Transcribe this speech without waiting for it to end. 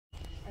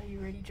you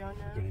ready, John?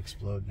 Now? We're gonna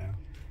explode now.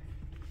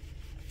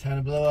 Time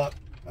to blow up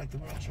like the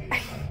World Trade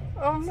Center.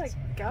 Oh my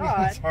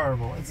god. It's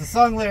horrible. It's a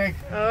song lyric.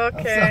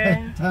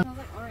 Okay. It smells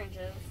like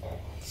oranges.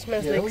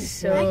 Smells Yeah, like we-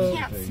 so. I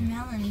can't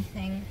smell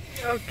anything.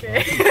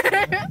 Okay.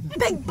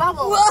 Big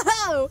bubble.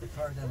 Whoa!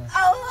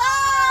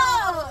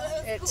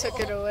 Oh, It took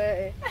it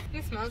away.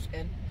 It smells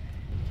good.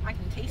 I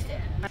can taste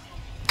it.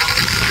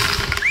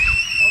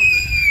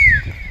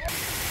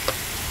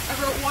 I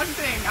wrote one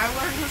thing. I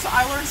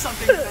learned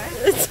something today.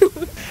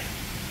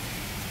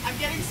 I'm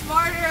getting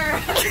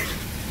smarter.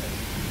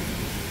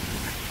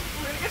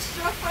 We're gonna get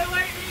struck by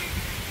lightning.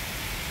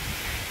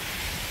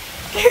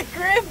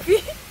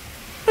 Grampy.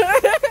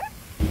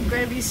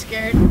 Grampy's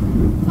scared.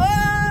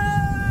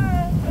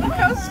 Look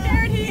how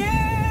scared he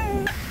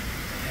is.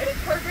 It's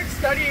perfect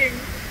studying.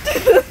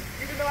 Even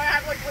though I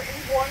had like written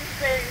one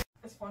thing.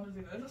 It's fun to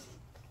do this.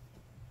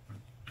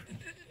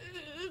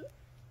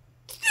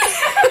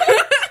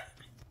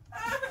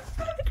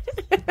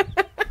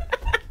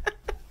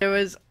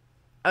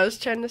 I was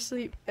trying to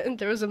sleep and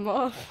there was a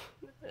moth.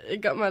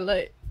 It got my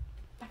light.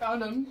 I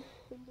found him.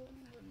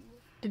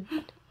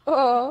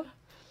 Oh,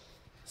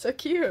 so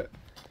cute.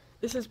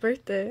 It's his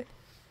birthday.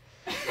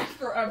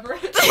 Forever.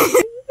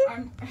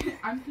 I'm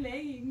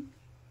playing.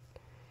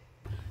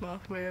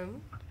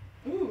 Mothman.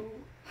 Ooh.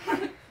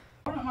 I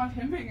don't mind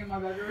him being in my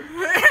bedroom.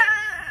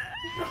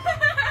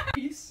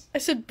 Peace. I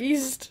said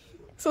beast.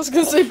 So I was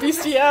gonna say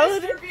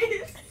bestiality. Mr.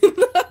 Beast.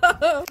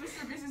 No.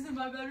 Mr. Beast is in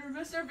my bedroom.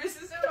 Mr.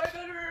 Beast is in my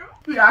bedroom.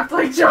 We act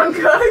like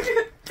Jungkook.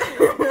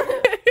 Come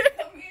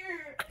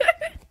here.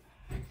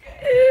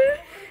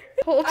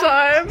 Whole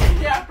time.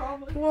 Yeah,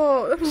 probably.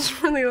 Whoa, that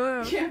was really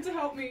loud. You have to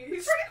help me.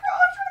 He's trying to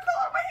crawl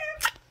out of my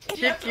hands.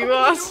 Kick you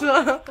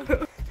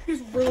awesome.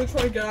 He's really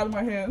trying to get out of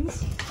my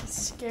hands.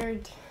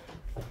 Scared.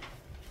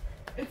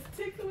 It's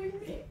tickling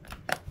me.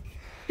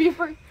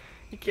 Before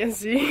you can't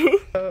see.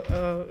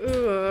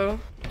 Ooh.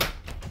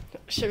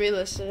 Should we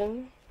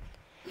listen?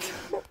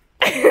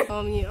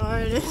 Call me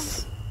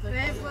artist.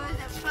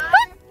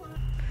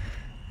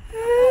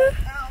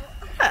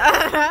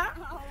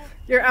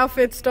 Your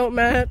outfits don't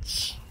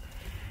match.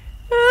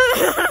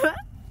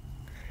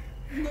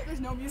 There's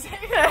no music.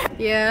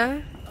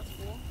 Yeah. That's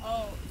cool.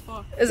 Oh,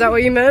 fuck. Is that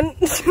what you meant?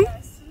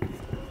 Yes.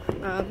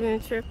 I've been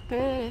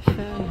tripping.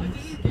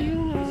 You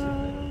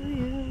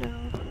know.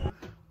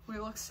 We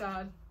look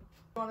sad.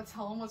 You want to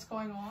tell him what's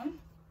going on?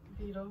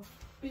 Beetle.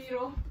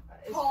 Beetle.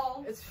 It's,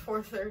 Paul. it's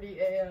 4:30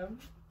 a.m.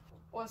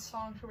 What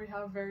song should we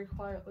have very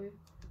quietly?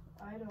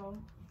 I know.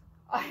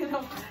 I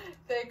know.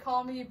 They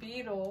call me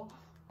Beetle.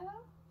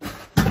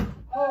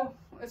 Oh,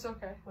 it's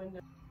okay.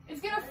 Window.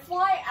 It's gonna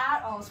fly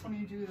at us when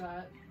you do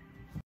that.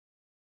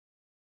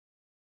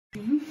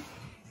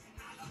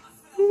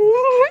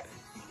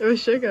 It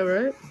was Sugar,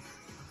 right?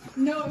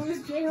 No, it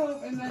was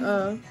J-Hope and then...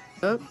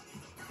 Oh.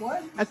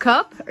 What? A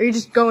cup? Or are you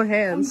just going I'm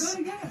hands?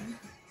 good again.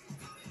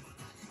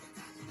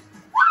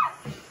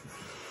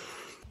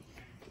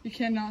 You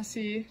cannot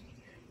see.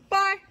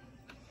 Bye!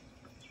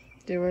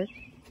 Do work.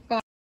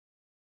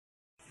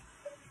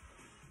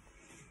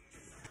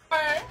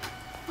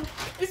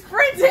 He's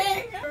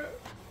printing!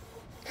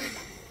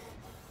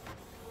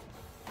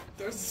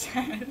 They're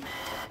sad.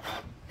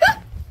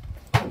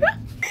 I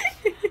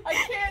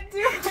can't do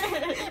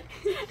it!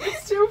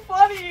 It's too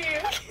funny!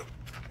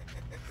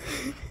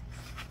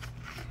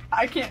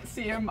 I can't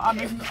see him.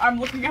 I'm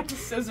looking at the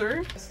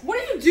scissor. What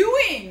are you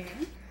doing?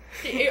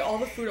 He ate all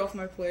the food off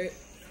my plate.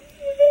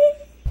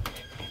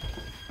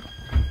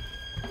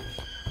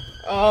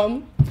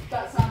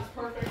 That sounds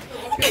perfect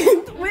for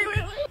looking. Wait.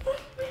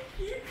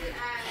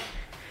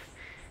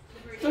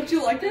 Don't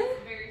you like it?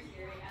 Very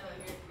scary. I love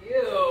it.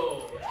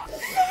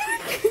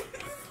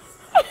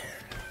 Ew.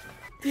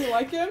 Do you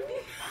like him?